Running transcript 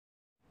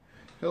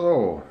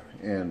Hello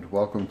and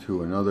welcome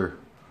to another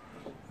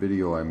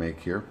video I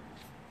make here.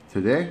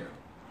 Today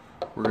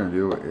what we're going to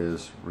do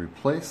is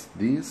replace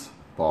these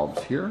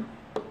bulbs here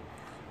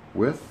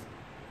with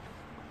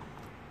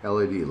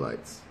LED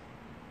lights,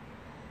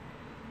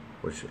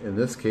 which in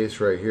this case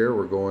right here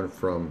we're going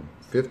from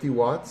 50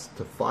 watts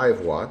to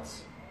 5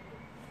 watts.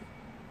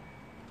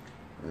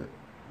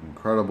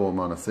 Incredible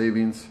amount of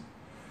savings.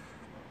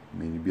 I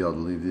mean, you'd be able to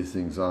leave these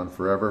things on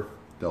forever.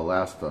 They'll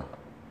last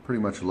pretty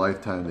much a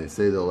lifetime. They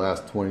say they'll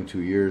last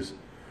 22 years.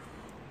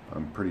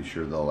 I'm pretty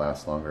sure they'll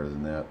last longer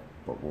than that,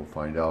 but we'll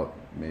find out.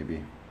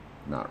 Maybe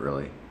not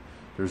really.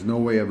 There's no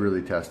way of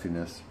really testing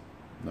this,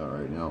 not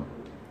right now.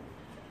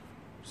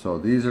 So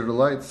these are the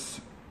lights,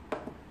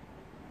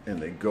 and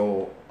they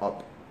go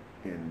up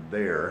in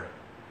there.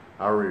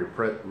 I already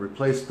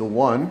replaced the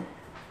one,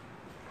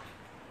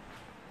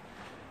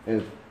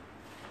 and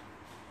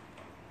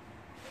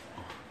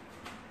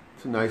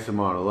it's a nice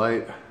amount of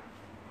light.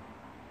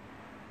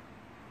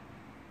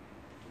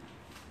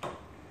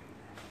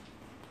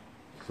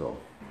 So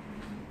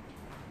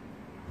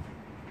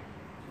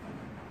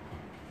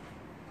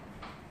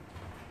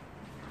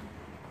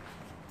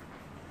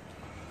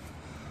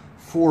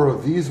four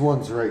of these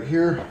ones right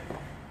here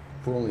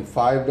for only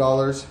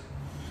 $5.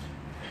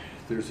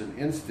 There's an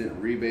instant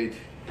rebate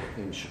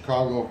in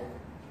Chicago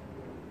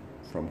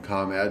from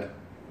ComEd.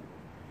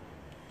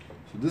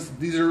 So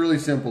these are really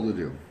simple to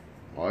do.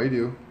 All you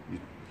do, you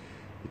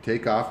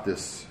take off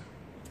this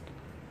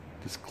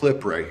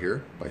clip right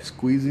here by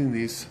squeezing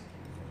these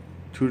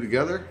two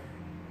together,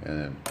 and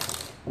then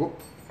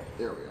whoop,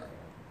 there we are.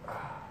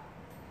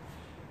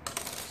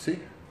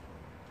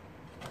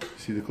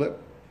 See the clip?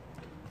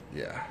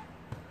 Yeah,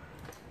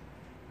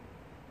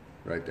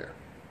 right there.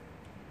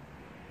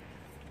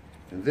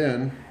 And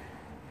then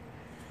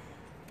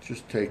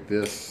just take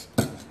this,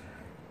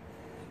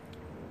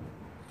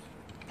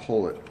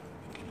 pull it.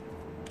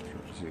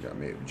 So you got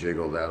maybe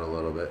jiggle that a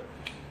little bit,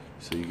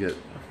 so you get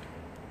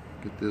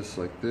this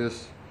like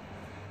this,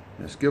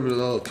 and just give it a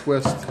little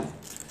twist.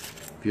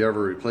 If you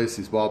ever replaced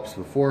these bulbs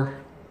before,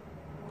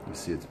 you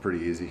see it's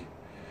pretty easy.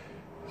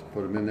 Just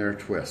put them in there,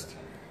 twist.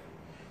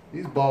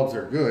 These bulbs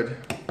are good,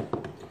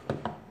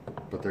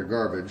 but they're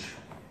garbage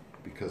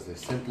because they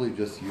simply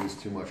just use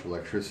too much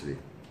electricity.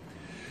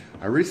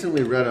 I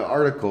recently read an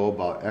article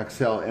about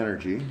Xcel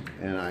Energy,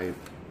 and I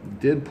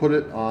did put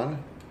it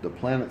on the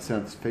Planet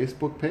Sense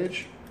Facebook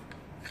page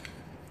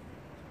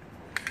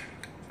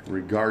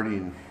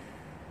regarding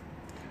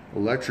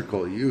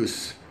electrical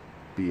use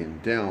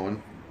being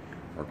down,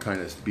 or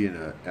kind of being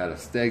at a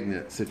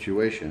stagnant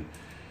situation,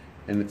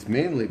 and it's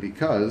mainly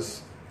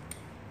because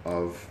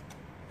of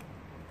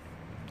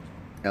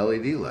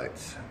LED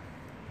lights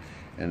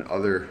and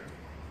other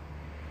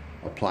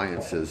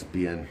appliances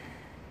being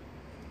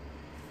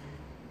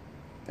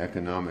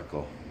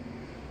economical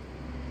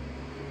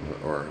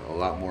or a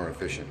lot more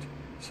efficient.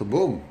 So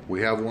boom,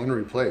 we have one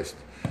replaced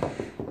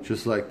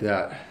just like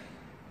that,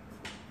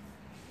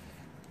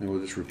 and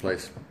we'll just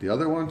replace the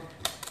other one.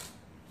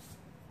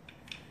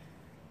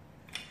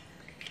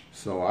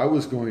 So I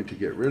was going to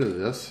get rid of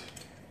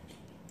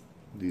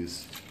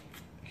these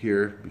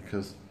here,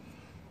 because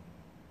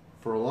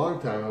for a long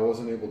time I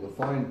wasn't able to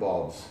find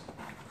bulbs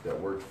that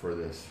worked for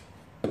this.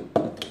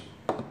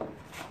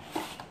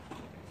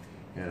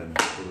 And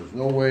there was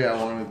no way I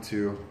wanted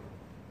to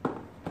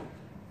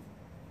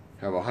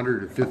have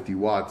 150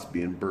 watts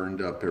being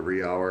burned up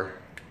every hour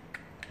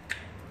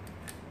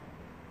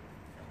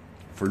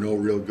for no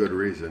real good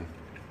reason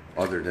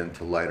other than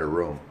to light a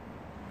room.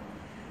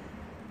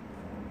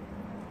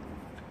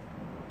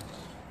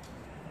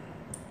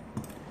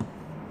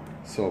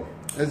 So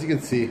as you can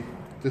see,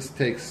 this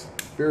takes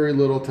very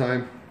little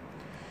time,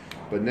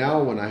 but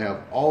now when I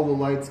have all the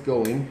lights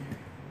going,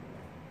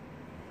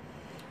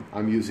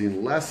 I'm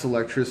using less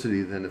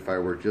electricity than if I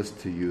were just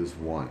to use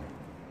one.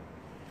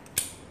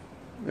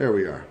 There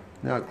we are.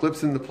 Now it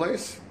clips into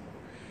place,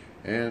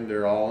 and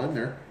they're all in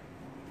there.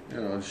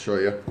 And I'll just show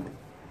you.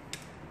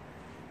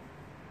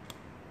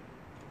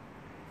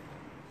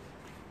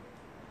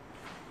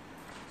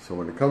 So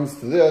when it comes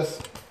to this,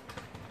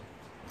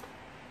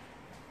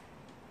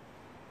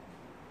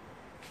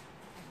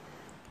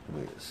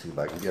 let me see if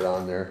I can get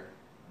on there.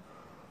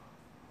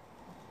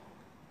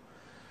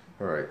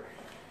 All right.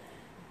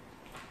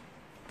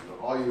 Now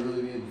all you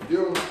really need to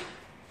do,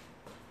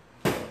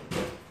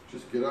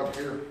 just get up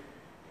here.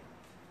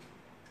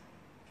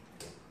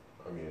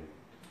 I mean,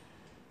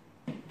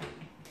 you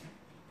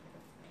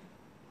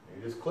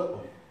just clip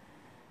them.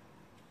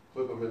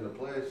 Clip them into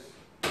place.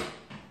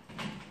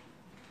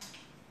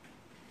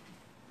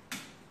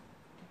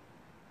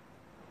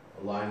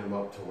 Align them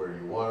up to where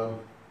you want them.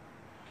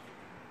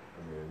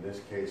 I mean, in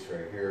this case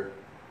right here,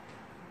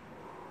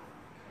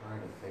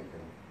 kind of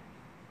thinking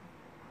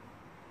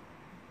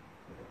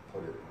I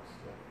put it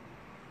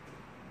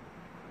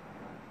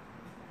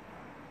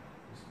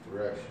this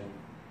direction.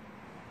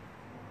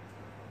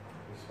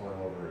 This one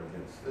over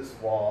against this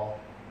wall.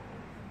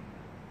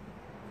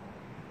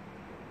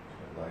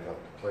 Light up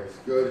the place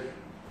good.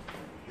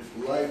 Get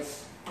the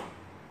lights.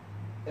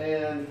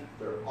 and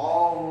they're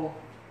all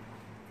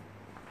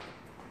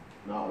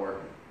not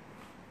working.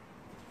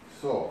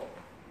 So,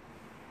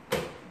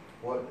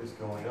 what is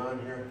going on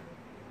here?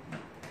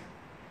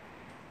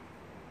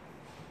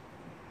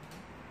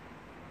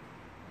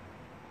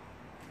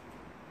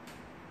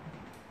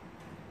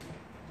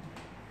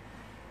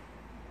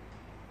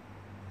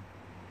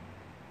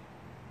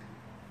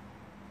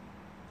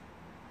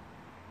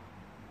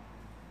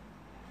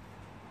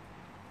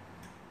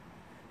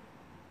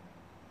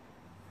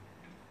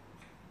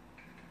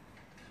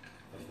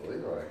 I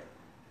believe I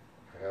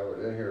have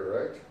it in here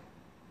right.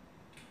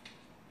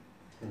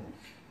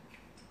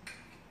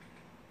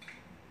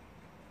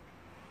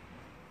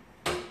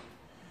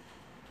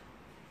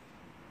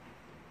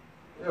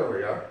 There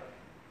we are.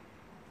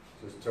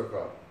 Just took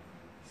a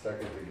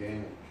second to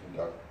gain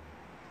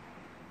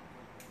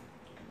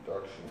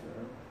conduction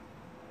there.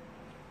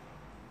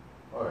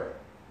 All right.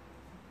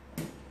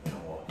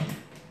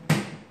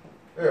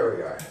 There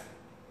we are.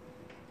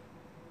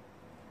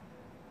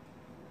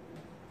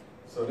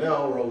 So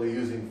now we're only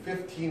using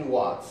 15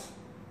 watts.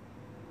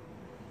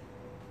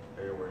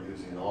 Here we're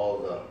using all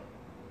the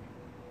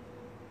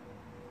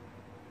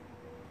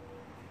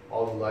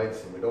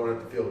lights, and we don't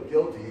have to feel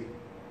guilty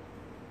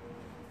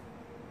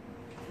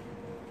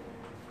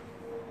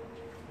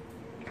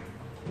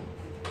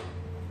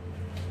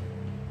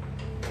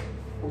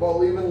about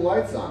leaving the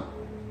lights on.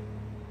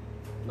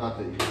 Not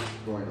that you're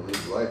going to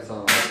leave the lights on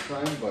all the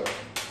time, but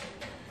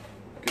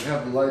you can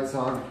have the lights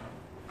on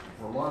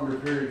for longer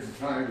periods of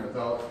time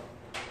without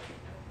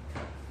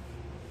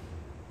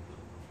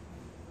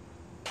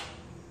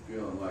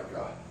feeling like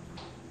a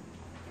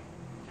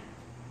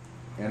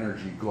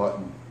energy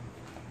glutton.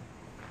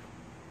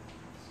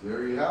 So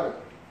there you have it.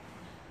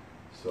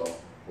 So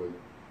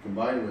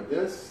combined with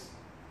this,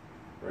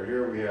 right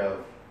here we have,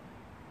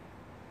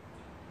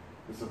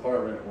 this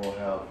apartment will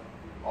have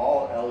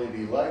all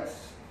LED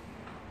lights,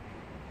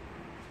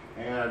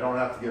 and I don't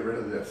have to get rid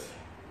of this.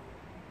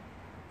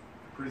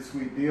 Pretty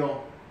sweet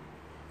deal.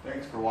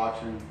 Thanks for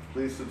watching.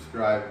 Please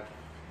subscribe.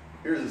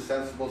 Here's a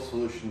sensible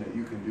solution that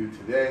you can do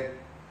today.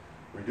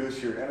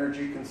 Reduce your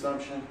energy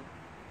consumption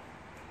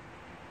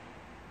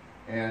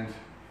and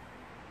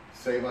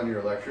save on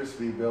your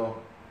electricity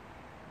bill.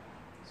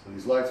 So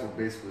these lights will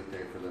basically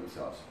pay for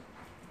themselves.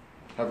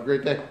 Have a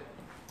great day.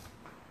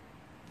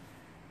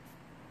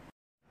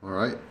 All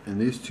right, and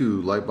these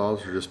two light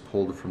bulbs are just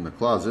pulled from the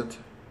closet.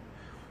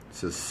 It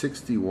says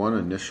 61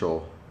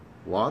 initial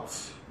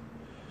watts.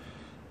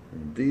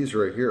 And these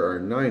right here are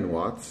 9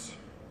 watts.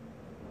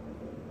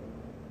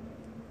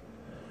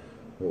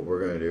 What we're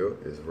gonna do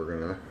is we're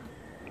gonna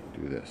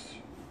do this.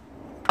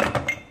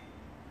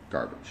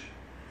 Garbage.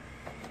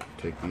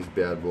 Take these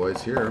bad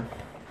boys here.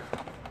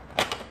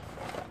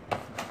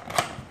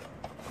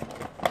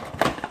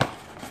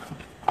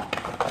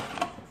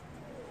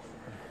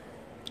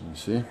 You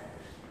see?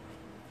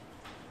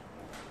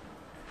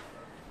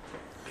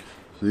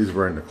 So these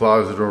were in the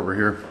closet over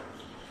here.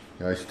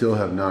 I still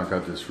have not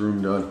got this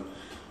room done.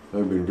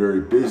 I've been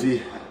very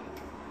busy.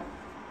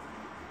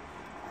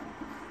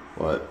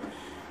 But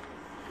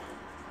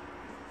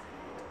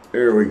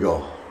there we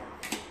go.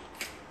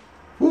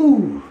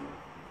 Woo!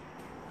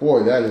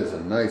 Boy, that is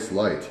a nice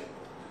light.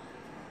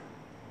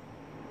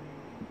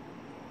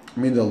 I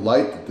mean, the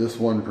light that this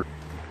one...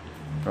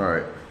 All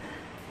right.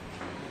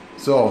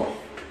 So,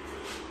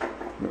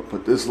 I'm gonna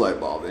put this light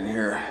bulb in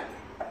here.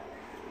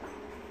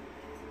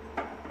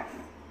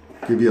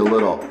 Give you a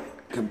little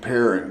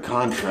compare and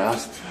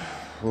contrast.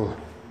 Oh.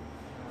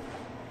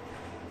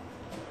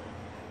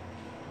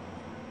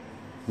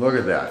 Look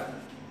at that.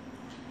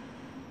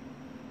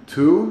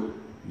 To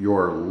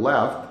your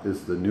left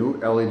is the new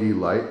LED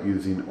light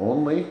using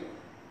only,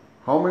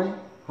 how many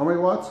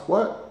watts?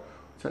 What?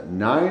 Is that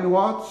 9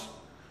 watts?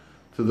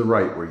 To the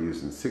right we're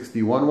using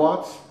 61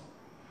 watts.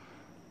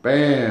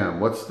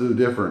 Bam! What's the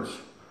difference?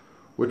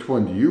 Which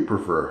one do you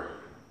prefer?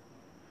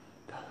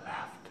 The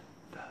left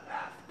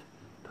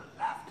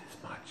is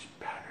much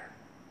better.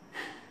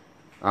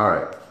 All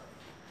right.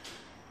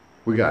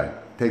 We gotta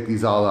take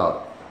these all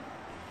out.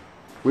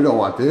 We don't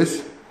want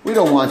this. We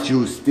don't want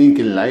you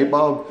stinking light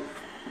bulb.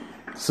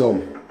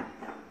 So,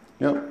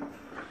 yep,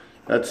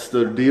 that's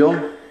the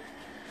deal.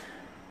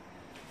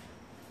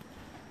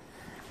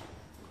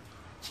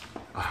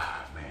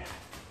 Ah, man.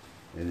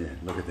 And then,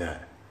 look at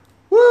that.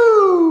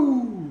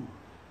 Woo!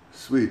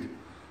 Sweet.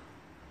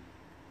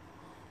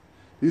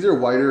 These are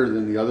whiter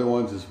than the other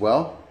ones as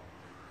well,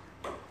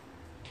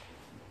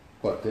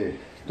 but they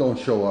don't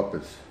show up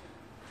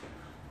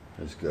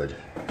as good.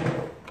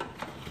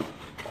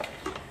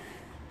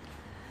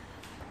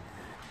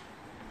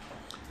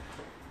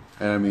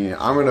 And I mean,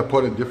 I'm gonna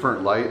put a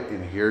different light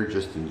in here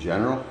just in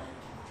general.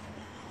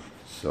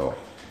 So,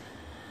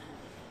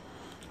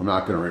 I'm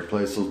not gonna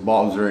replace those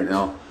bulbs right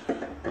now.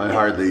 I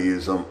hardly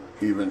use them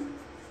even.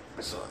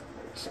 So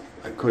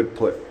I could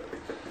put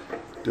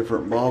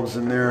different bulbs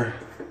in there.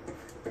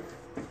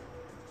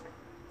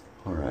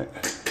 All right.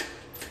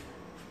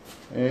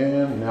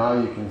 And now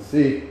you can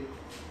see,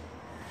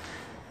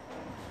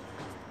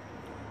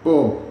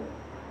 boom,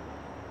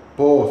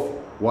 both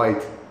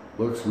white.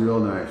 Looks real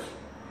nice.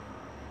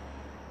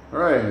 All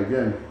right,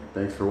 again,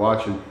 thanks for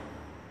watching.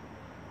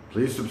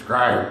 Please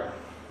subscribe.